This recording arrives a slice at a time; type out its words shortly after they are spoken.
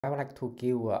I would like to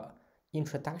give an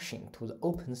introduction to the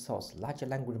open source large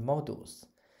language models,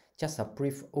 just a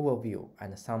brief overview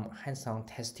and some hands-on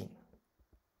testing.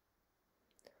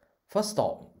 First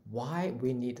off, why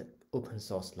we need open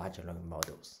source large language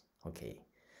models? Okay,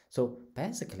 so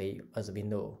basically, as we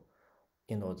know,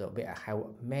 we have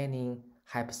many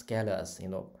hyperscalers,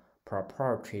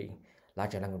 proprietary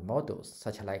large language models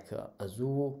such like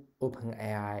Azure,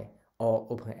 OpenAI, or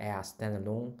OpenAI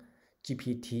standalone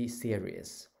GPT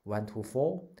series 1 to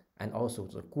 4, and also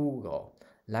the Google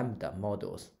Lambda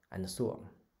models and so on.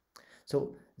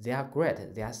 So they are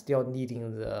great. They are still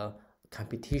needing the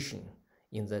competition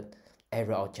in the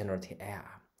area of generative AI.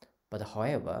 But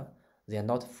however, they are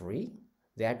not free.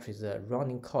 Actually, the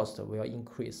running cost will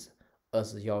increase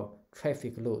as your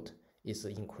traffic load is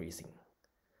increasing.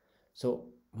 So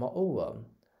moreover,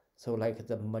 like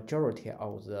the majority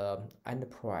of the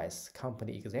enterprise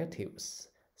company executives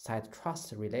cite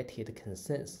trust-related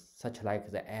concerns such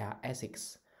like the AI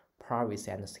ethics,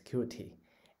 privacy and security,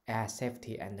 AI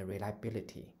safety and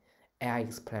reliability, AI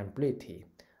explainability,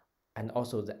 and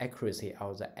also the accuracy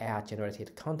of the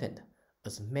AI-generated content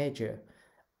as major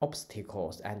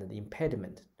obstacles and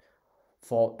impediment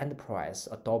for enterprise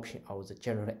adoption of the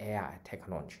generative AI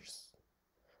technologies.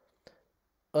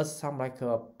 As some like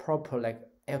a proper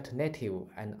alternative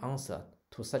and answer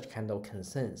to such kind of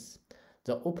concerns,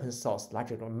 the open source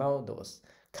large language models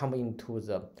come into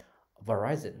the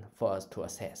horizon for us to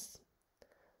assess.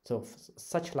 So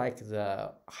such like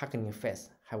the Hugging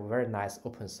Face have very nice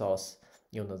open source,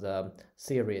 the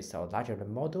series of large language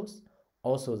models,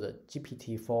 also the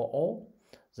GPT4All,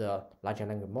 the large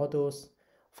language models,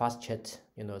 FastChat,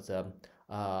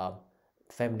 the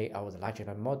family of the large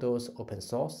language models, open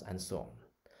source, and so on.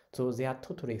 So they are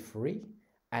totally free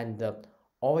and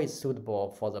always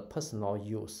suitable for the personal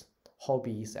use,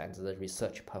 hobbies, and the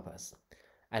research purpose.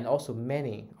 And also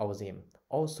many of them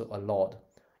also allowed,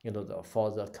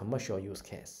 for the commercial use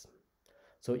case.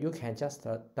 So you can just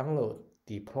download,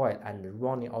 deploy, and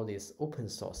run all these open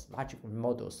source large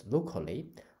models locally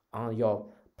on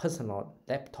your personal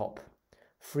laptop,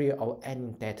 free of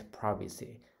any data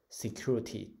privacy,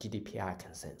 security, GDPR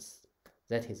concerns.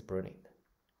 That is brilliant.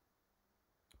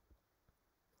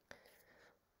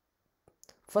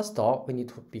 First of all, we need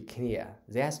to be clear.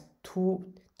 There's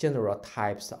two general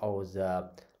types of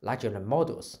the large language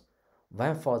models.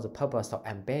 One for the purpose of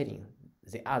embedding,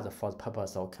 the other for the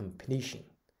purpose of completion.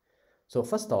 So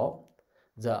first of all,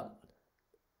 the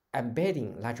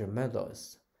embedding large language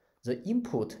models, the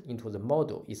input into the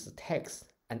model is text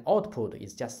and output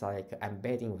is just like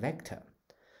embedding vector.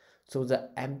 So the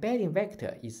embedding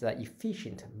vector is an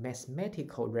efficient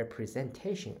mathematical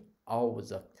representation of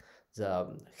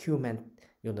the human,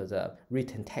 the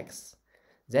written text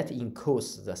that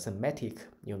encodes the semantic,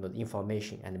 the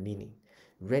information and meaning,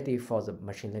 ready for the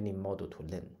machine learning model to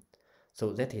learn.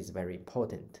 So that is very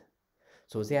important.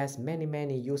 So there's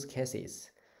many use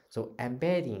cases. So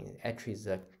embedding actually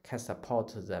can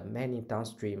support the many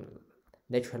downstream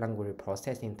natural language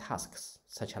processing tasks,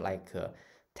 such like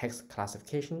text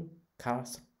classification,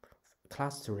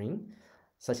 clustering,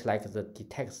 such like the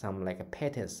detect some like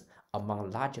patterns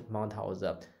among large amount of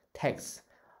the text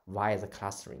via the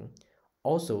clustering.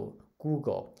 Also,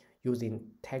 Google using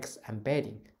text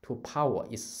embedding to power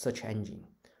its search engine.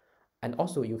 And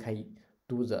also you can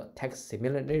do the text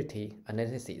similarity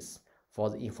analysis for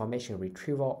the information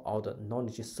retrieval or the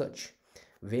knowledge search,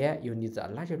 where you need a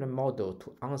large language model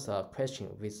to answer a question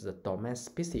with the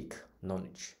domain-specific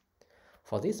knowledge.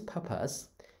 For this purpose,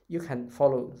 you can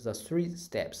follow the 3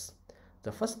 steps.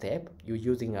 The first step, you're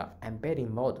using an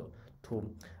embedding model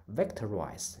to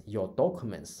vectorize your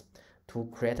documents to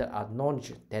create a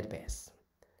knowledge database.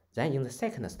 Then in the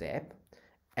second step,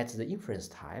 at the inference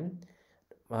time,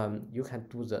 you can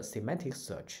do the semantic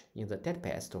search in the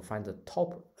database to find the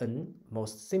top n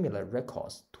most similar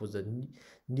records to the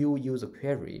new user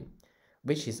query,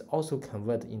 which is also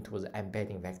converted into the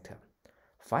embedding vector.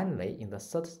 Finally, in the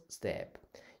third step,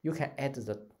 you can add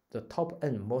the top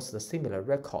n most similar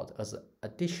record as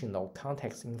additional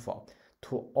context info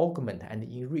to augment and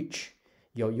enrich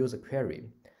your user query.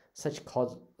 Such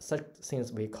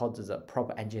things we call the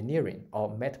prompt engineering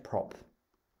or matprop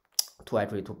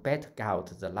to better out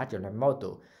the large language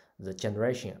model, the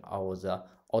generation of the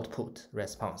output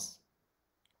response.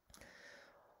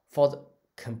 For the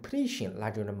completion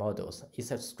large language models,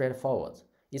 it's straightforward.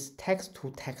 It's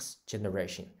text-to-text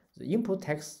generation. The input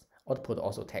text, output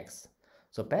also text.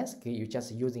 So basically, you're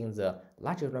just using the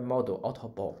large language model out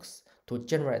of box to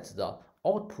generate the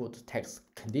output text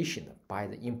conditioned by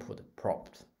the input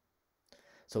prompt.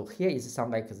 So here is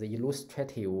some like the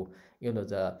illustrative,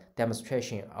 the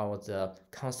demonstration of the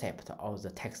concept of the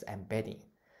text embedding.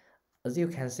 As you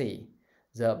can see,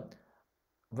 the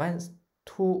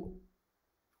two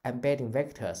embedding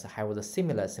vectors have the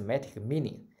similar semantic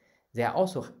meaning. They are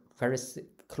also very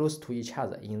close to each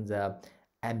other in the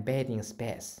embedding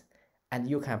space, and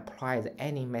you can apply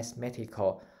any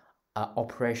mathematical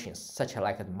operations such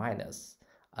like minus,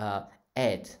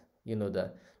 add,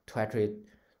 to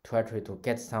actually to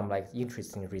get some like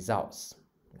interesting results.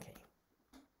 Okay.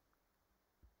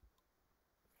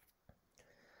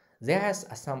 There's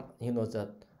some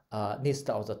the list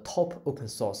of the top open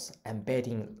source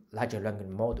embedding large language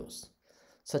models,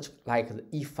 such like the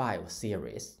E5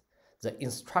 series, the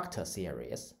Instructor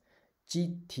series,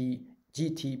 GTE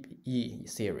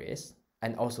series,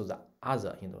 and also the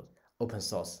other open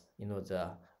source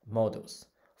the models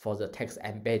for the text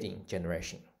embedding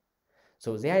generation.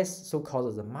 So there is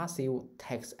so-called the massive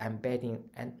text embedding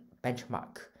and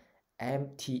benchmark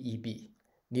MTEB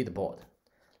leaderboard.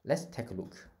 Let's take a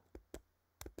look.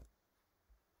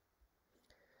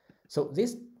 So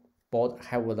this board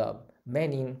have the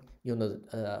many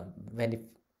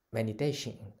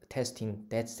validation testing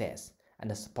datasets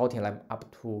and supporting them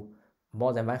up to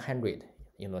more than 100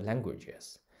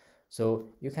 languages. So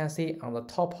you can see on the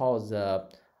top of the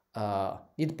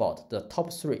leaderboard, the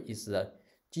top three is the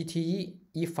GTE,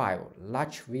 E5,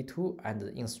 Large V2, and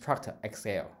the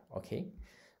Instructor-xl. Okay,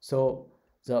 so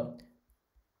the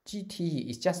GTE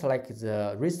is just like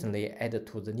the recently added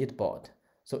to the leaderboard.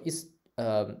 So it's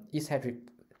actually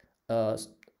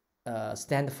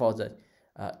stand for the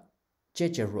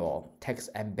GTE4All text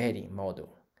embedding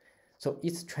model. So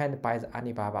it's trained by the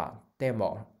Alibaba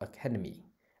Demo Academy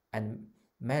and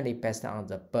mainly based on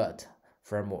the BERT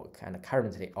framework, and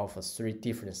currently offers 3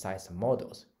 different size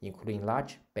models, including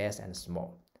large, base, and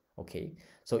small. Okay,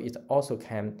 so it also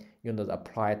can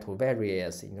apply to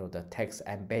various the text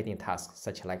embedding tasks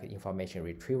such like information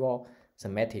retrieval,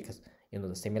 semantic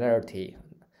the similarity,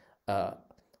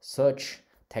 search,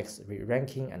 text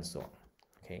re-ranking, and so on.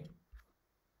 Okay,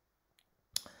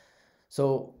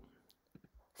 so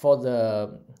for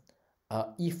the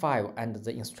E5 and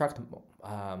the Instructor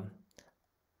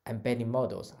embedding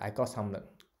models, I got some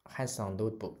hands-on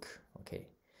notebook. Okay,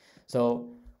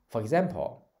 so for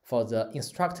example, for the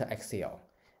Instructor-xl,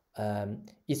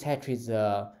 it's actually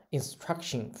the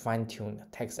instruction fine-tuned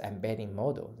text embedding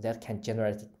model that can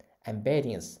generate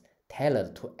embeddings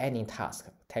tailored to any task,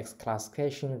 text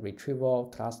classification, retrieval,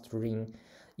 clustering,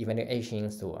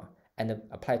 evaluation, so on, and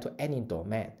apply to any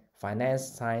domain, finance,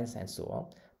 science, and so on,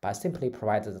 but simply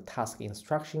provide the task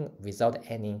instruction without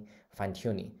any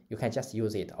fine-tuning. You can just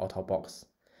use it out of box.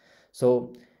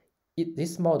 So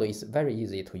this model is very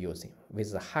easy to use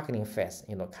with the Hugging Face,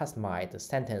 customized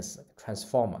sentence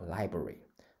transformer library.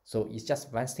 So it's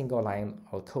just one single line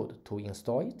of code to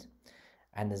install it,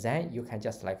 and then you can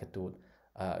just like to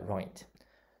run it.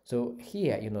 So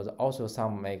here, also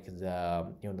some like the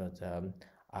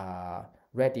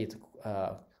Reddit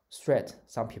thread.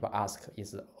 Some people ask,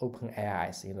 is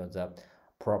OpenAI's the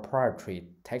proprietary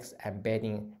text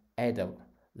embedding Adam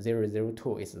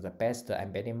 002 is the best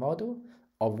embedding model?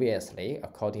 Obviously,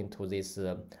 according to this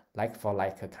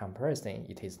like-for-like comparison,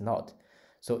 it is not.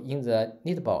 So in the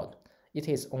leaderboard, it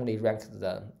is only ranked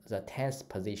the 10th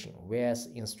position, whereas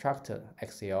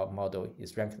Instructor-xl model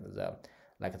is ranked the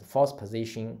 4th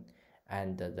position,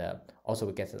 and also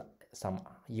we get some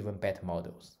even better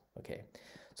models. Okay,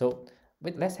 so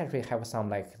let's actually have some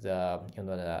like the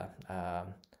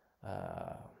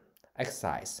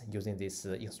exercise using this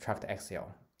Instructor-xl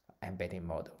embedding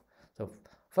model. So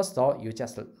first of all, you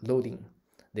just loading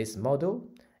this model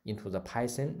into the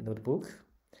Python notebook,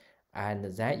 and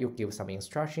then you give some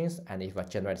instructions, and it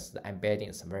generates the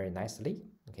embeddings very nicely.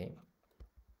 Okay,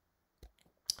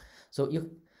 so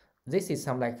this is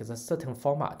some like the certain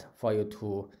format for you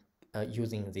to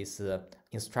using this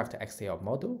Instructor-xl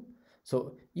model.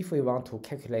 So if we want to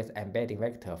calculate embedding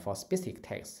vector for specific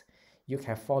text, you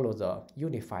can follow the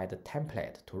unified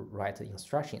template to write the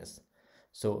instructions.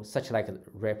 So such like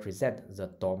represent the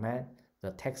domain,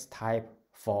 the text type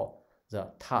for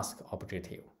the task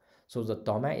objective. So the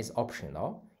domain is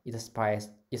optional. It specifies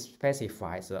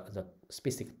the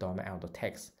specific domain of the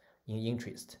text in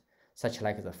interest, such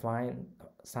like the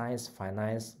science,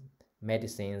 finance,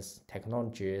 medicines,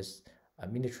 technologies,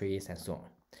 militaries, and so on.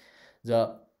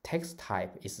 The text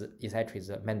type is actually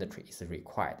the mandatory, is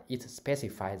required. It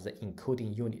specifies the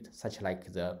encoding unit, such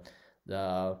like the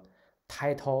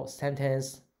title,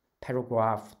 sentence,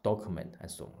 paragraph, document,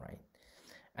 and so on, right?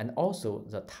 And also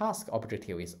the task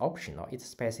objective is optional. It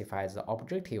specifies the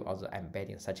objective of the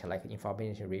embedding, such like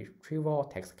information retrieval,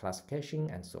 text classification,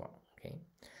 and so on. Okay,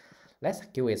 let's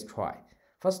give it a try.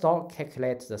 First of all,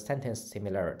 calculate the sentence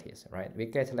similarities, right? We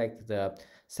get like the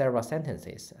several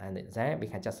sentences, and then we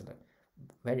can just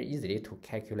very easily to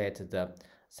calculate the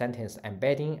sentence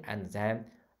embedding and then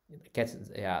get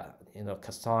the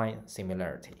cosine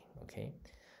similarity. Okay,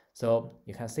 so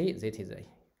you can see this is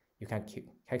you can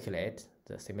calculate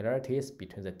the similarities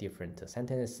between the different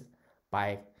sentences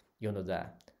by the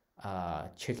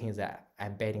checking the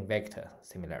embedding vector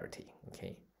similarity.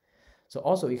 Okay, so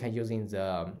also you can using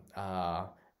the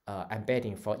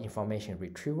embedding for information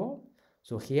retrieval.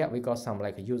 So here we got some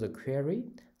like user query,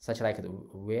 such like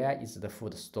where is the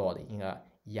food stored in a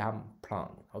yam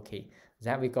plant. Okay,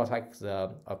 then we got like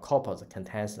the corpus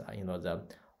contains the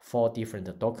 4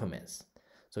 different documents.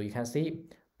 So you can see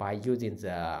by using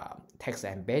the text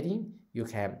embedding, you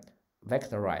can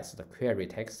vectorize the query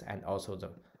text and also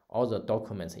all the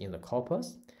documents in the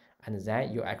corpus, and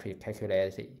then you actually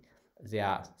calculate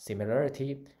their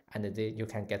similarity, and then you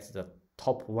can get the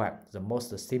top one, the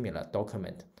most similar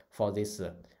document for this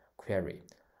query.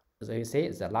 So you see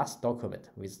the last document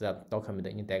with the document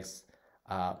index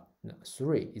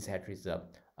 3 is actually the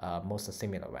most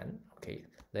similar one. Okay,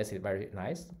 this is very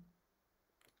nice.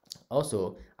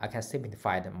 Also, I can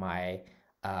simplify my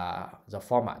the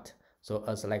format. So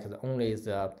as like only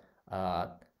the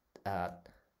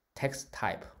text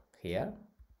type here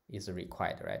is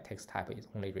required, right? Text type is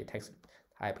only text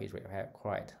type is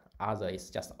required. Other is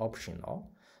just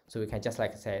optional. So we can just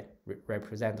like say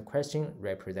represent the question,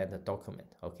 represent the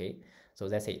document. Okay, so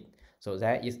that's it. So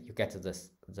that is you get the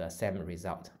same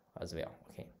result as well.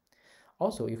 Okay.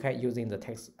 Also, you can using the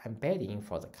text embedding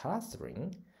for the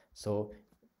clustering. So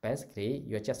basically,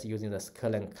 you're just using the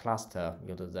scalene cluster,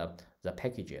 the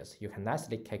packages. You can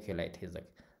nicely calculate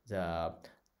the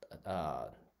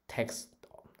text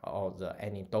or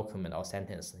any document or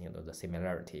sentence, the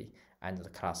similarity and the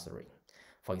clustering.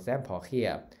 For example,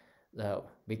 here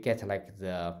we get like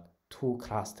the 2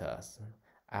 clusters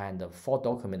and 4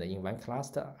 documents in one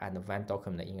cluster and 1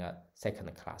 document in a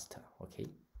second cluster.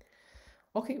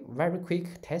 Okay, very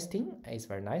quick testing is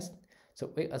very nice.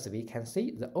 So as we can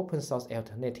see, the open source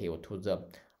alternative to the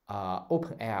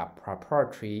OpenAI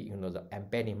proprietary, the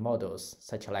embedding models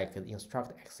such like the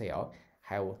Instructor-xl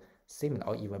have similar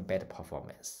or even better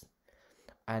performance.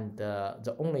 And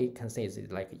the only concern is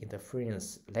like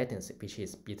interference latency, which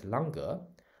is a bit longer.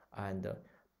 And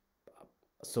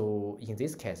so in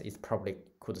this case, it probably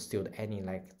could suit any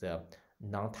like the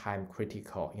non-time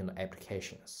critical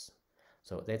applications.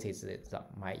 So that is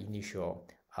my initial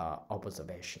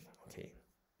observation. Okay.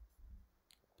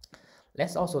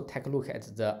 Let's also take a look at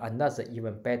another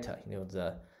even better,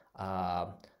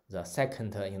 the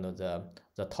second,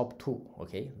 the top 2.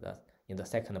 Okay, in the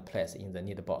second place in the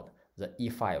leaderboard, the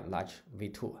E5 large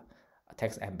V2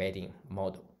 text embedding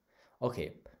model.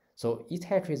 Okay, so it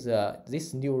has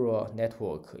this neural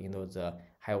network,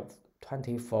 have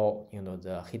 24,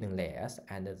 the hidden layers,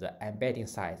 and the embedding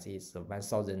size is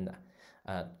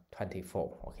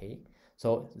 1024. Okay,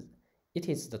 so it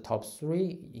is the top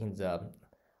 3 in the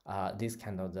this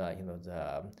kind of the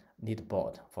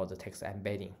leaderboard for the text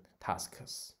embedding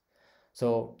tasks.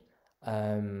 So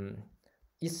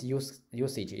its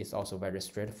usage is also very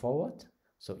straightforward.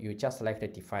 So you just like to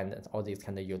define all these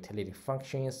kind of utility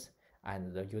functions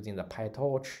and using the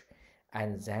PyTorch,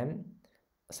 and then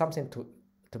something to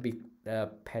be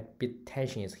pay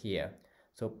attention is here.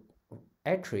 So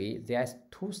actually there's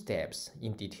 2 steps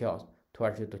in detail to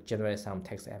actually to generate some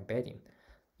text embedding.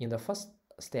 In the first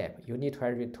step, you need to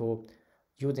actually to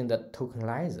using the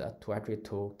tokenizer to actually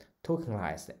to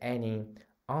tokenize any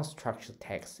unstructured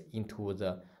text into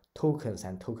the tokens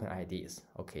and token IDs.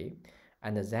 Okay,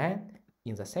 and then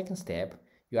in the second step,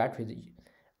 you actually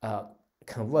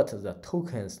convert the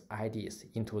tokens IDs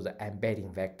into the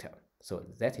embedding vector. So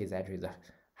that is actually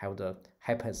how the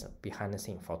happens behind the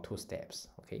scene for 2 steps.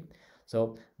 Okay,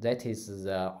 so that is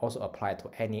also applied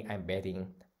to any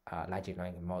embedding large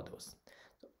language models.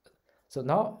 So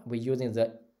now we're using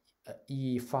the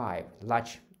E5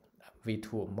 large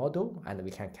V2 model, and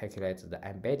we can calculate the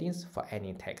embeddings for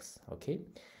any text. Okay,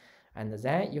 and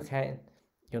then you can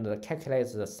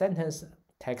calculate the sentence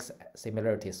text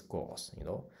similarity scores.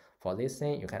 For this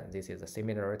thing, this is the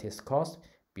similarity scores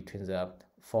between the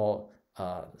 4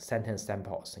 sentence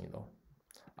samples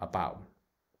above.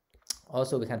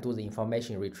 Also, we can do the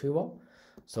information retrieval.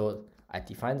 So I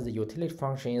define the utility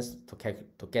functions to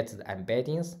get the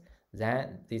embeddings.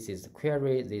 Then this is the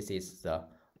query, this is the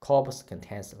corpus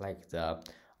contains like the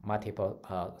multiple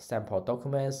sample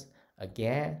documents.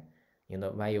 Again,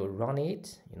 when you run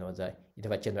it, it will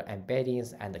generate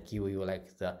embeddings and give you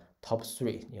like the top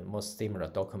 3 most similar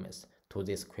documents to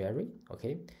this query.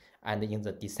 Okay, and in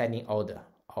the descending order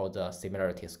of the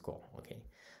similarity score. Okay.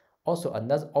 Also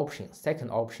another option, second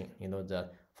option,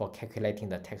 for calculating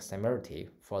the text similarity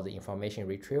for the information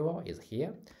retrieval is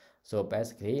here. So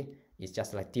basically, it's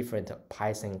just like different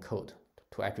Python code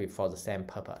to actually for the same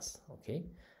purpose. Okay.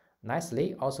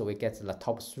 Nicely, also we get the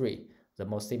top 3, the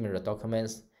most similar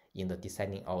documents in the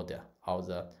descending order of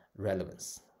the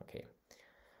relevance. Okay.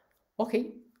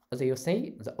 Okay, as you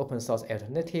see, the open source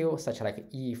alternative such like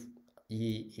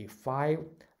E5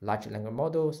 large language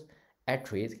models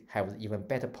actually have even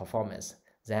better performance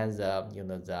than the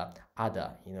the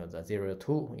other the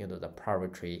 02 the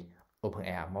proprietary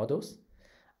OpenAI models.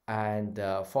 And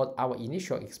for our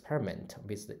initial experiment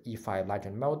with the E5 large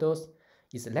language models,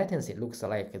 its latency looks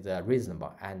like the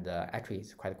reasonable and actually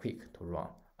it's quite quick to run.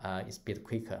 It's a bit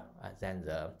quicker than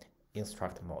the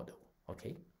instructor model.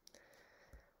 Okay.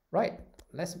 Right.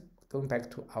 Let's go back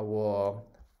to our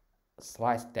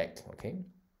slide deck. Okay.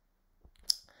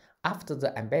 After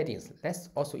the embeddings, let's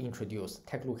also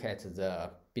take a look at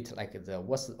the bit like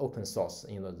what's the open source,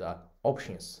 the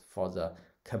options for the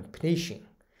completion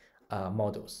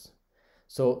models.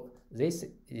 So this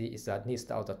is a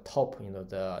list of the top,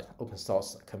 the open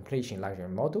source completion language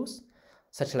models,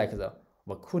 such like the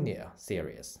Vicuna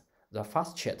series, the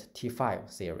FastChat T5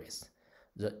 series,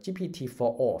 the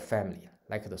GPT4All family,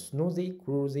 like the Snoozy,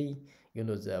 Groovy,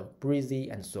 the Breezy,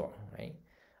 and so on, right?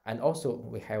 And also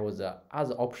we have the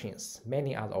other options,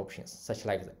 many other options, such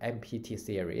like the MPT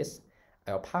series,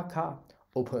 Alpaca,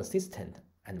 Open Assistant,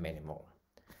 and many more.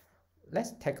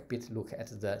 Let's take a bit look at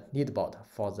the leaderboard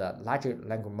for the large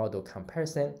language model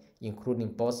comparison,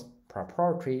 including both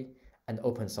proprietary and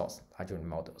open source large language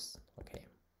models. Okay.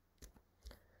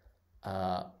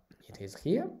 It is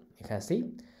here. You can see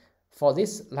for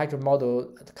this large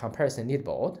model comparison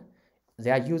leaderboard,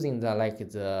 they are using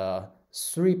the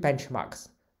 3 benchmarks: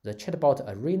 the chatbot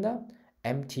arena,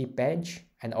 MT bench,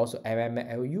 and also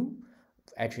MMLU.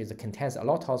 Actually, it contains a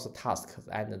lot of tasks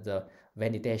and the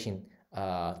validation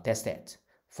dataset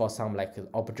for some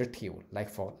objective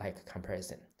for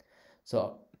comparison.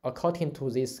 So according to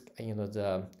this,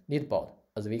 the leaderboard,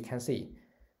 as we can see,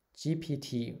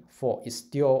 GPT-4 is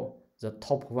still the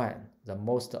top one, the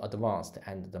most advanced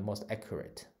and the most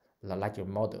accurate large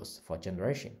models for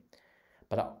generation.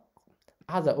 But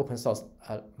other open source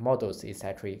models is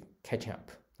actually catching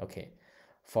up. Okay,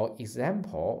 for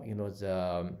example,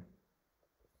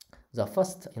 the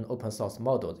first in open source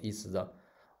model is the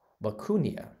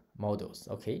Vicuna models.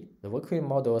 Okay, the Vicuna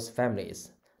models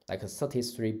families like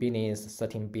 33 billions,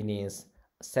 13 billions,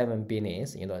 7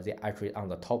 billions. They actually on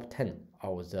the top 10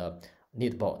 of the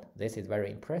leaderboard. This is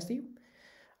very impressive.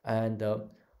 And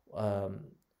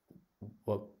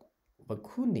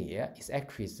Vicuna is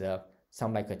actually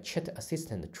some a chat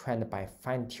assistant trained by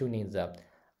fine-tuning the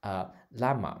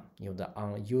LLaMA,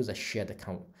 the user shared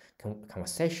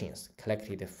conversations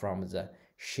collected from the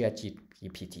shared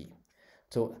GPT.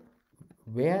 So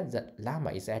where the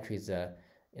LLaMA is actually the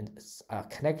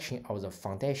connection of the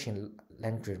foundation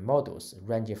language models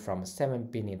ranging from 7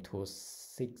 billion to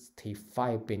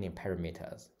 65 billion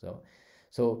parameters.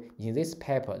 So in this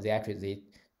paper, they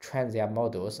train their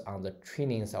models on the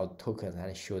trainings of tokens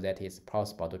and show that it's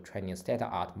possible to train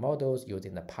state-of-the-art models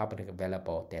using the public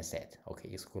available dataset. Okay,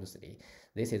 exclusively.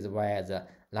 This is where the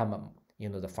LLaMA,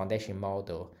 the foundation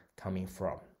model coming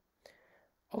from.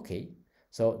 Okay,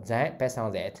 so then based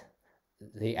on that,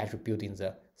 they actually building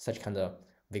such kind of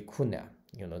Vicuna,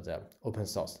 the open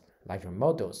source large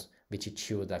models, which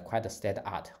choose quite a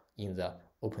state-of-the-art in the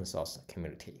open source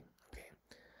community. Okay,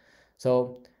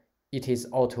 so it is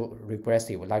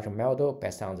auto-regressive large model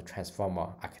based on the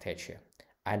transformer architecture,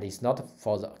 and it's not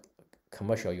for the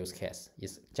commercial use case.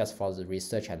 It's just for the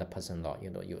research and the personal,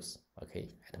 use. Okay,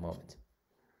 at the moment.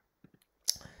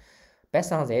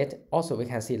 Based on that, also we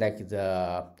can see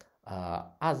the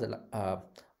other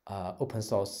open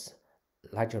source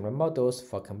large models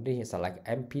for completions are like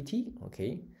MPT.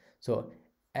 Okay, so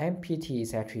MPT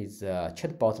is actually the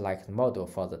chatbot-like model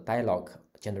for the dialogue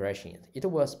generation. It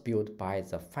was built by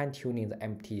the fine-tuning the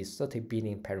MPT 30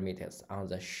 billion parameters on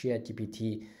the shared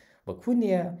GPT,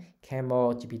 Vicuna,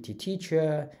 Camel, GPT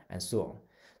teacher, and so on.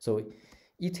 So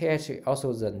it actually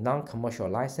also the non-commercial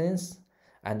license,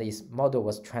 and its model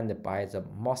was trained by the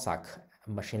Mossack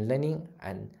machine learning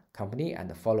and company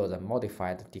and follow the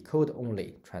modified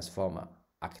decode-only transformer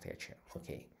architecture.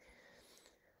 Okay,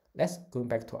 let's go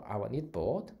back to our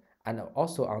leaderboard, and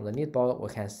also on the leaderboard we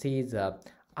can see the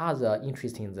other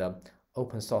interesting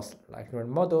open source language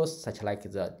models, such like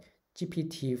the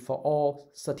GPT4All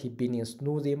 30 billion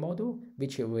Snoozy model,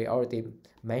 which we already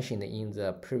mentioned in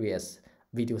the previous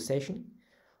video session.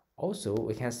 Also,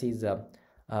 we can see the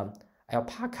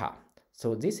Alpaca.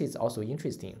 So this is also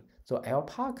interesting. So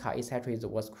Alpaca is actually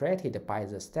was created by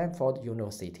the Stanford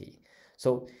University.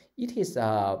 So it is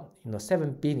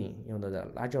 7 billion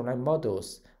the large language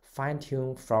models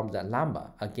fine-tuned from the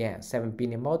LLaMA, again 7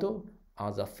 billion model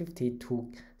on the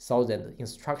 52,000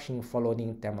 instruction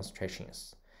following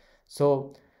demonstrations.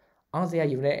 So on their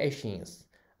evaluations,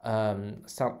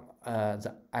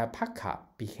 the Alpaca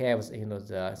behaves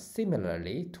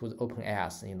similarly to the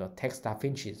OpenAI's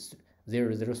TextDaVinci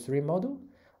 003 model,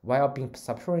 while being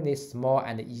surprisingly small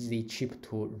and easily cheap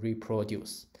to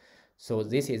reproduce. So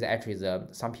this is actually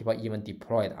some people even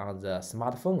deployed on the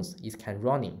smartphones. It can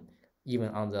running even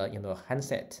on the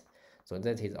handset. So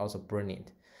that is also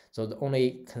brilliant. So the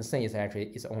only concern is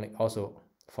actually it's only also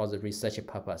for the research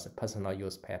purpose, personal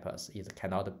use purpose. It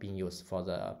cannot be used for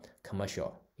the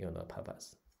commercial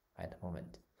purpose at the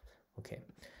moment. Okay.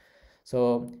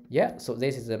 So yeah, so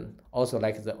this is also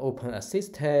like the open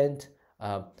assistant,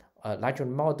 larger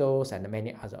models and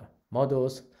many other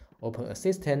models. Open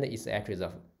assistant is actually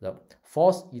the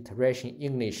fourth iteration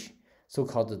English,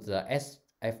 so-called the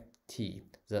SFT,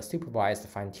 the supervised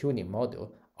fine-tuning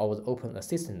model of the open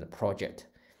assistant project.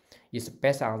 It's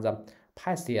based on the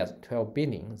past 12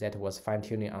 billion that was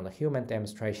fine-tuning on the human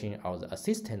demonstration of the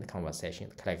assistant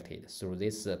conversation collected through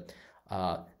this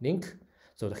link.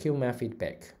 So the human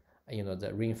feedback,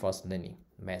 the reinforced learning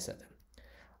method.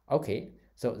 Okay,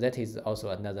 so that is also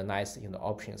another nice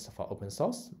options for open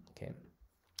source. Okay,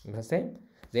 you can see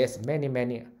there's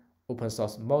many open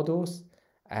source models,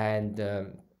 and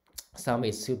some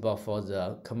is suitable for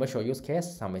the commercial use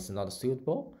case, some is not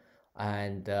suitable.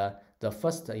 And the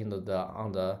first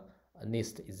on the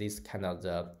list is this kind of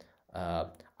the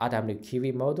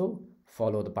RWQV model,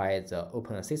 followed by the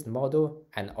open assistant model,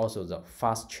 and also the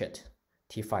FastChat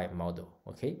T5 model.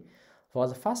 Okay, for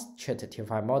the FastChat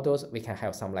T5 models, we can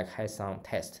have some like hands-on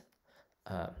test.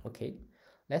 Okay,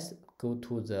 let's go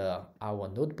to our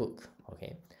notebook.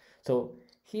 Okay, so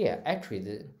here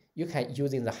actually you can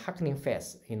using the Hugging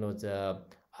Face, the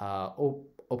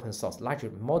open source large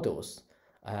models,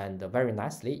 and very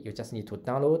nicely you just need to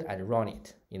download and run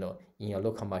it in your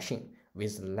local machine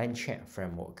with the LangChain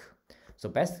framework. So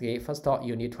basically, first of all,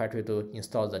 you need to actually to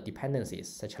install the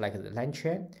dependencies such like the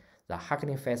LangChain, the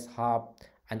Hugging Face Hub,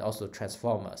 and also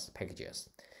transformers packages.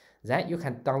 Then you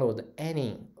can download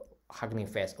any Hugging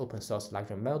Face open source large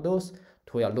models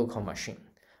to your local machine.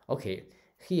 Okay,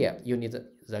 here you need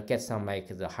to get some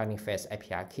like the Hugging Face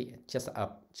API key, just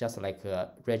like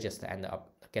register and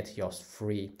get your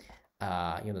free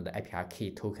the API key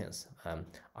tokens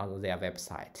on their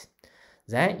website.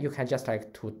 Then you can just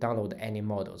like to download any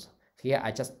models. Here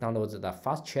I just download the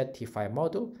FastChat T5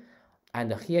 model,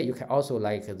 and here you can also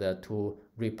like to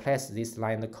replace this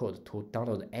line of code to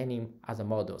download any other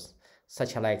models,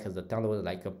 such like the download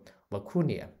like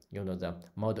Vicuna, the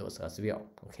models as well.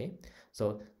 Okay,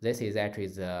 so this is actually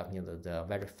the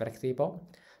very flexible.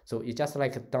 So you just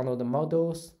like download the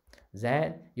models,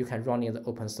 then you can run in the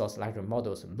open source large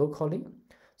models locally.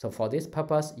 So for this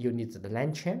purpose, you need the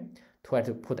LangChain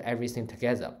to put everything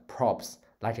together, props,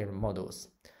 large models.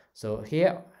 So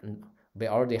here we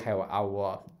already have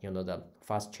our the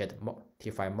FastChat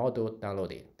T5 model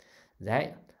downloaded.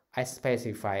 Then I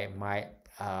specify my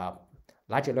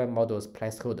large language models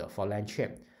placeholder for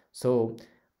LangChain. So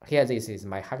here this is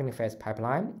my Hugging Face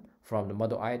pipeline from the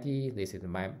model ID. This is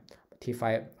my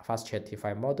T5 FastChat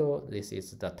T5 model. This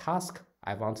is the task.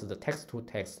 I want the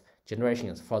text-to-text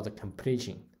generations for the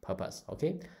completion purpose.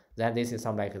 Okay. Then this is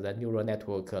some like the neural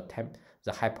network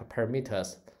the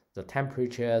hyperparameters, the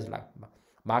temperatures, like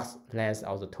max length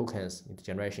of the tokens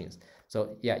generations.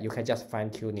 So yeah, you can just fine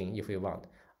tuning if you want,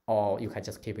 or you can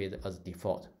just keep it as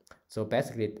default. So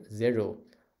basically 0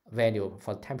 value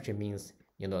for temperature means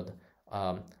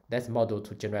that model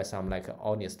to generate some like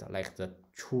honest, like the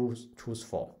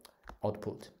truthful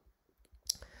output.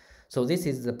 So this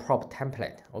is the prop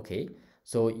template. Okay,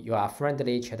 so you are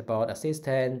friendly chatbot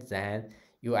assistant, then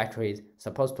you actually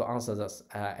supposed to answer this,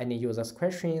 any user's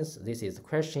questions. This is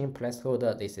question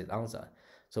placeholder, this is answer.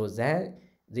 So then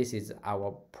this is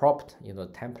our prompt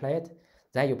template.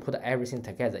 Then you put everything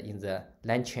together in the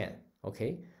LangChain.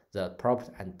 Okay, the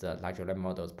prompt and the large language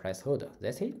models placeholder.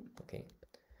 That's it. Okay,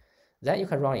 then you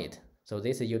can run it. So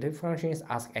this is unit functions,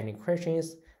 ask any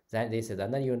questions. Then this is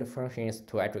another unit functions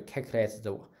to actually calculate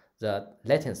the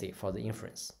latency for the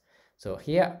inference. So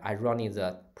here I run in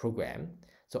the program.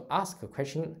 So ask a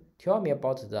question, tell me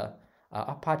about the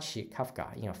Apache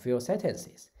Kafka in a few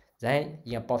sentences. Then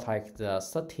in about like the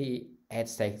 38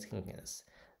 seconds,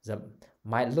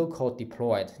 my local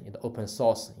deployed in the open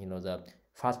source, the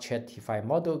FastChat T5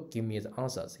 model give me the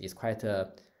answers. It's quite good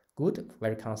good,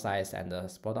 very concise and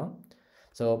spot on.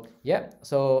 So yeah,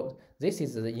 so this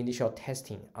is the initial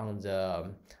testing on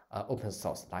the open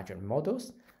source large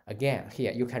models. Again,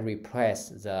 here you can replace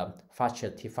the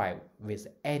FastChat T5 with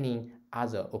any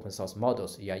other open source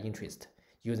models you are interested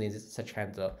using this, such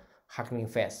as the Hugging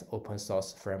Face open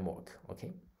source framework.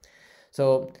 Okay,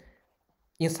 so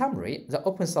in summary, the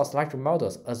open source large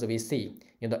models, as we see,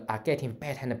 are getting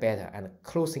better and better and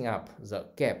closing up the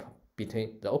gap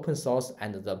between the open source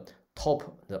and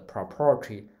the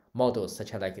proprietary models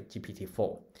such as like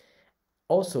GPT-4.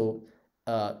 Also,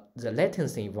 the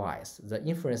latency wise, the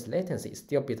inference latency is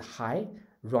still a bit high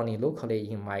running locally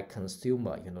in my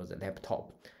consumer, the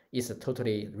laptop. It's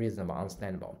totally reasonable,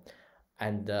 understandable.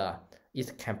 And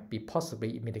it can be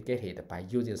possibly mitigated by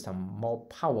using some more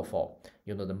powerful,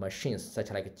 the machines such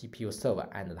like GPU server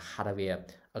and the hardware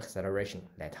acceleration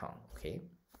later on. Okay.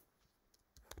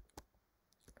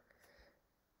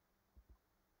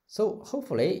 So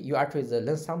hopefully you actually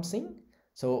learn something.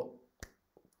 So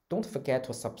don't forget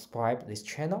to subscribe this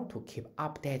channel to keep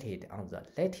updated on the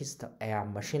latest AI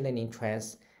machine learning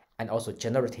trends and also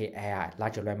generative AI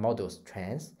large language models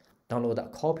trends. Download a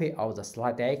copy of the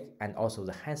slide deck and also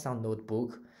the hands-on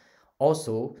notebook.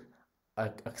 Also,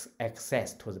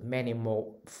 access to the many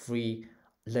more free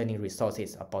learning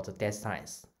resources about the data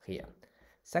science here.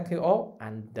 Thank you all,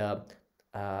 and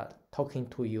talking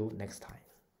to you next time.